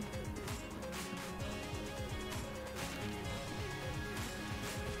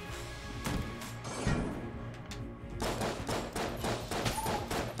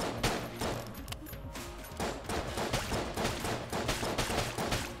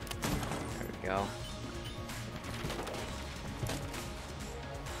 There we go.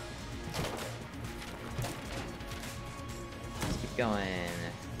 Let's keep going.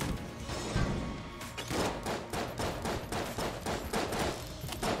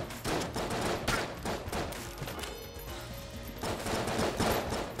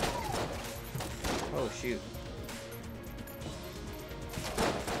 Oh, shoot.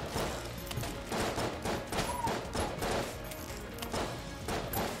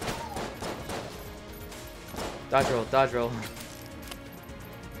 Dodge roll, dodge roll.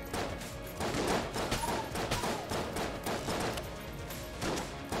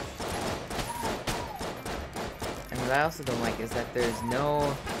 And what I also don't like is that there's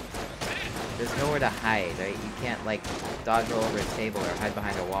nowhere to hide, right? You can't, like, dodge roll over a table or hide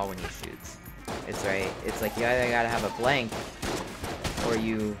behind a wall when he shoots. It's right. It's like you either gotta have a blank, or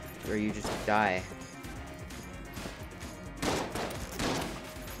you just die.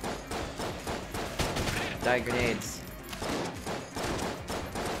 Die grenades.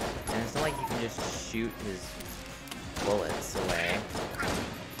 And it's not like you can just shoot his bullets away.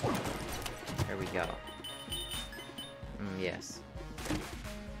 There we go. Yes.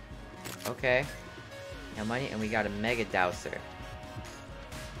 Okay. Now money, and we got a Mega Dowser.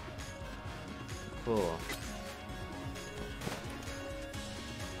 Cool.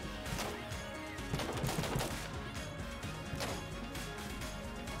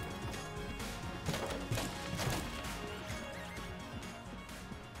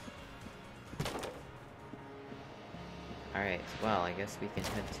 Alright, well, I guess we can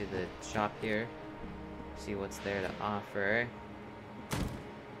head to the shop here. See what's there to offer.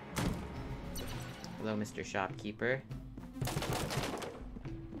 Hello, Mr. Shopkeeper.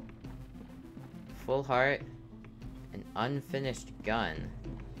 Full heart, an unfinished gun,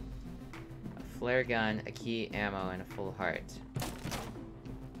 a flare gun, a key, ammo, and a full heart.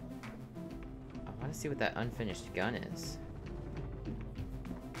 I want to see what that unfinished gun is.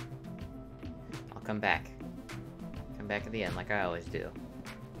 I'll come back. Come back at the end like I always do.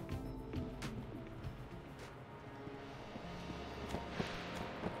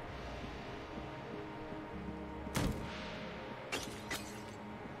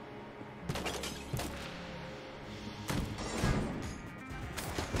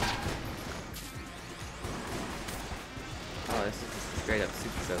 Oh, this is just a straight up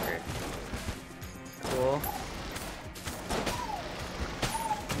super soaker. Cool.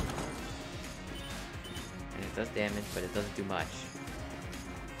 And it does damage, but it doesn't do much.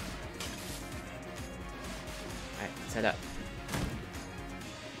 Alright, let's head up.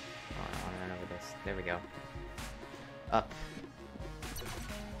 Oh, I wanna run over this. There we go. Up.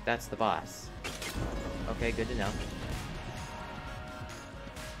 That's the boss. Okay, good to know.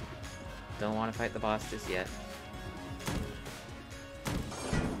 Don't want to fight the boss just yet.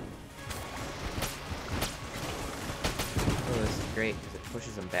 Oh, this is great because it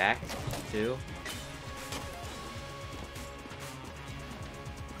pushes them back, too.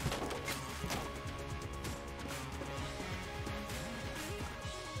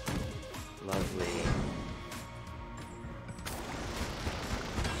 Lovely.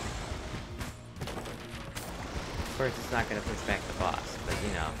 Of course, it's not going to push back the boss, but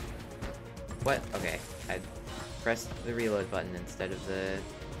you know. What? Okay, I pressed the reload button instead of the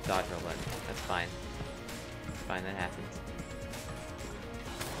dodge roll button. That's fine. It's fine, that happens.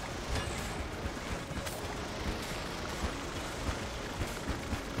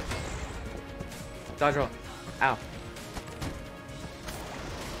 Dodge roll! Ow!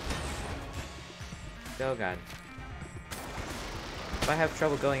 Oh god. If I have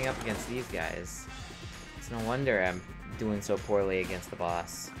trouble going up against these guys, it's no wonder I'm doing so poorly against the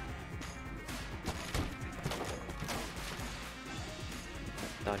boss.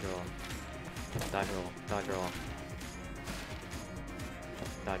 Dodge roll. Dodge roll. Dodge roll.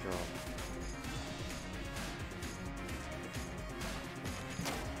 Dodge roll.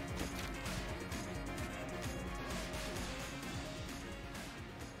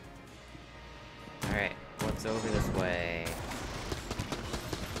 Alright, what's over this way?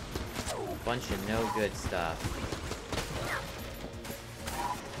 A bunch of no good stuff.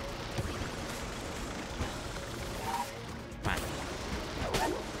 Come on.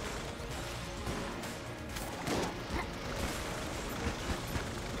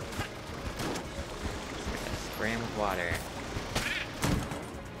 Spray him with water.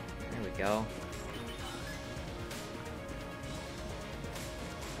 go.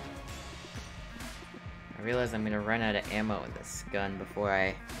 I realize I'm gonna run out of ammo in this gun before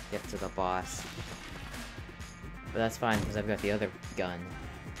I get to the boss. But that's fine, because I've got the other gun.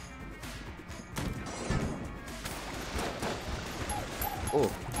 Oh,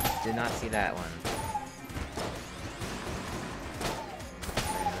 did not see that one.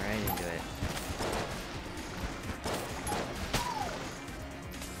 Ran right into it.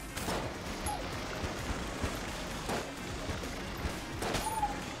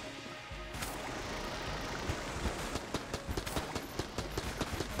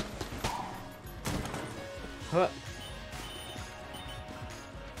 Huh.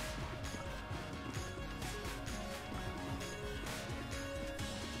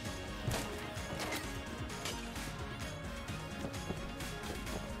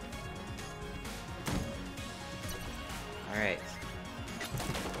 Alright.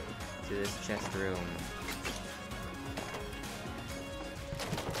 To this chest room.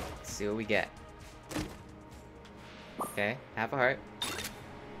 Let's see what we get. Okay, half a heart.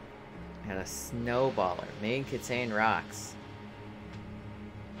 And a snowballer. May contain rocks.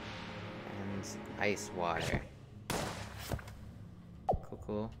 And ice water. Cool,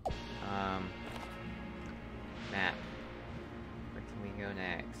 cool. Map. Where can we go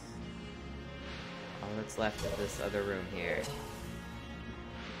next? All that's left of this other room here.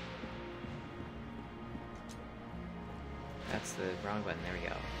 That's the wrong button. There we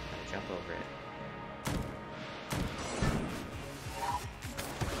go. Gotta jump over it.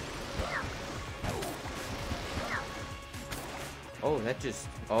 Oh, that just...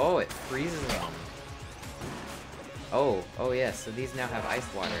 Oh, it freezes them. Oh, oh yes, so these now have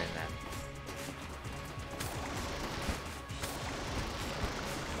ice water in them.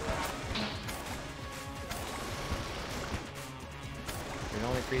 It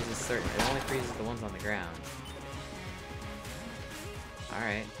only freezes certain... It only freezes the ones on the ground.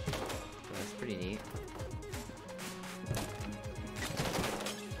 Alright. So that's pretty neat.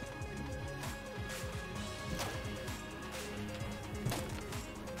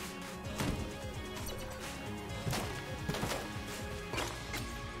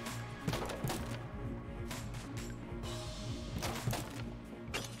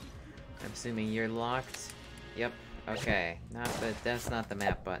 Assuming you're locked. Yep. Okay. That's not the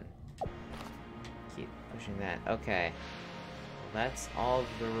map button. Keep pushing that. Okay. That's all of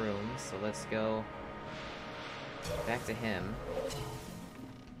the rooms, so let's go back to him.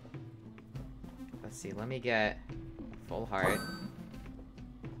 Let's see, let me get full heart.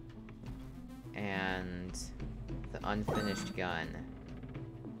 And the unfinished gun.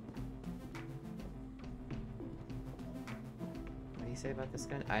 What do you say about this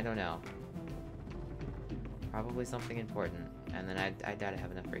gun? I don't know. Probably something important. And then I doubt I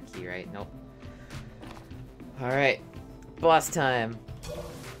have enough for a key, right? Nope. Alright. Boss time!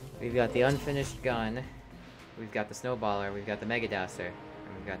 We've got the unfinished gun. We've got the snowballer. We've got the mega dowser.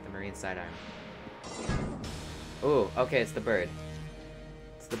 And we've got the marine sidearm. Ooh, okay, it's the bird.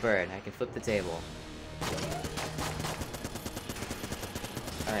 It's the bird. I can flip the table.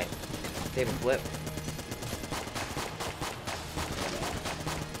 Alright. Table flip.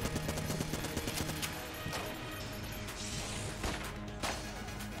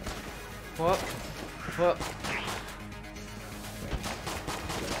 Whoop. Whoop.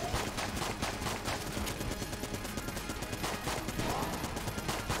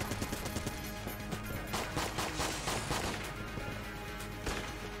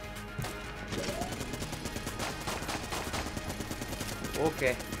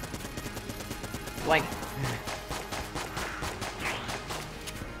 Okay. Blank.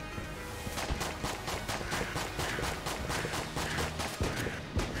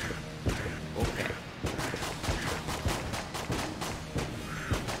 Okay.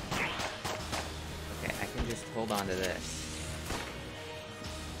 Okay, I can just hold on to this.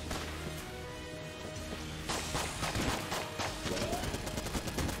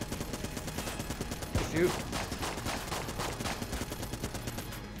 Shoot.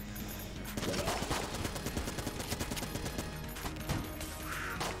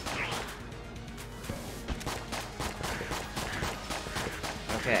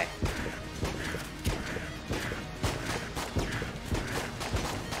 Okay.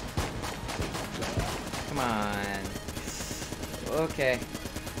 Come on. Okay.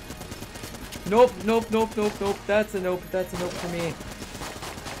 Nope, nope, nope, nope, nope. That's a nope. That's a nope for me.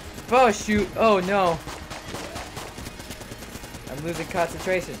 Oh, shoot. Oh, no. I'm losing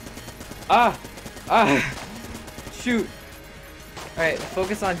concentration. Ah! Ah! Shoot. Alright,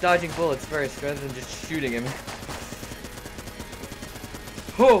 focus on dodging bullets first, rather than just shooting him.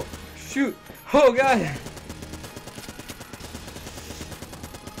 Oh! Shoot! Oh god!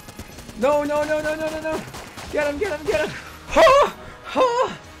 No, no, no, no, no, no, no! Get him, get him, get him! Oh!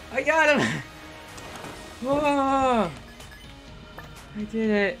 Oh! I got him! Oh! I did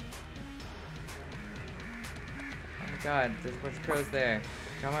it! Oh my god, there's a bunch of crows there.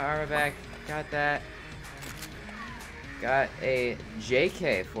 Got my armor back. Got that. Got a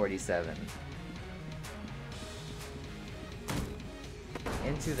JK-47.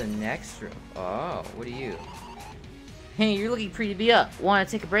 Into the next room. Oh, what are you? Hey, you're looking pretty beat up. Want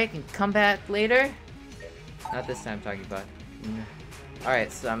to take a break and come back later? Not this time, talking about.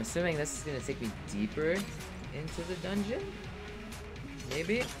 Alright, so I'm assuming this is going to take me deeper into the dungeon?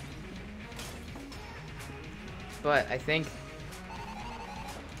 Maybe? But I think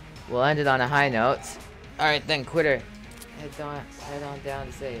we'll end it on a high note. Alright then, Quitter. Head on down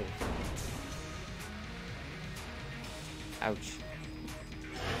to save. Ouch.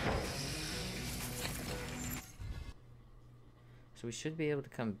 So we should be able to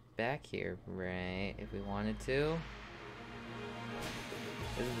come back here, right? If we wanted to.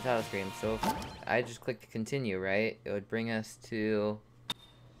 This is the title screen, so if I just click continue, right? It would bring us to...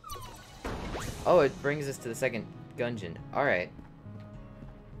 Oh, it brings us to the second Gungeon. Alright.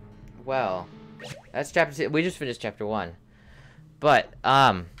 Well, that's chapter 2. We just finished chapter 1. But,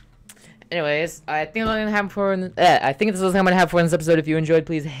 anyways, I think I'm gonna have for I think this is what I'm gonna have for this episode. If you enjoyed,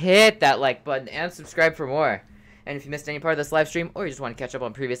 please hit that like button and subscribe for more. And if you missed any part of this live stream, or you just want to catch up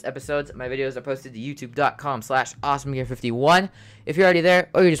on previous episodes, my videos are posted to youtube.com/awesomegear51. If you're already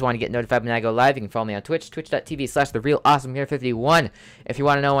there, or you just want to get notified when I go live, you can follow me on Twitch, twitch.tv/therealawesomegear51. If you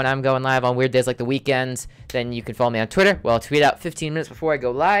want to know when I'm going live on weird days like the weekends, then you can follow me on Twitter. Well, I'll tweet out 15 minutes before I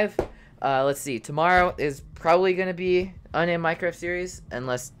go live. Let's see, tomorrow is probably going to be unnamed Minecraft series,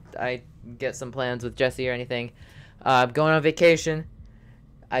 unless I get some plans with Jesse or anything. I'm going on vacation.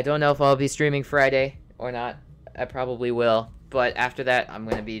 I don't know if I'll be streaming Friday or not. I probably will, but after that, I'm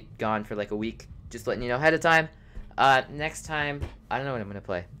going to be gone for like a week. Just letting you know ahead of time. Next time, I don't know what I'm going to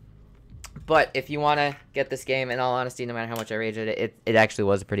play. But if you want to get this game, in all honesty, no matter how much I rage at it, it actually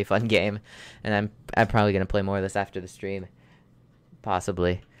was a pretty fun game. And I'm probably going to play more of this after the stream.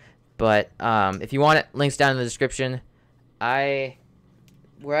 Possibly. But if you want it, links down in the description. Where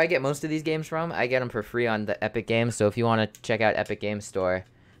I get most of these games from, I get them for free on the Epic Games. So if you want to check out Epic Games Store,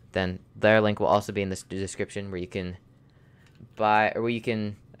 then their link will also be in the description, where you can buy, or where you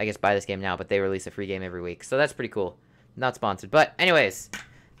can, I guess, buy this game now, but they release a free game every week. So that's pretty cool. Not sponsored. But anyways,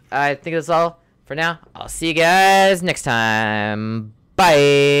 I think that's all for now. I'll see you guys next time.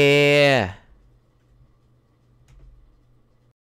 Bye!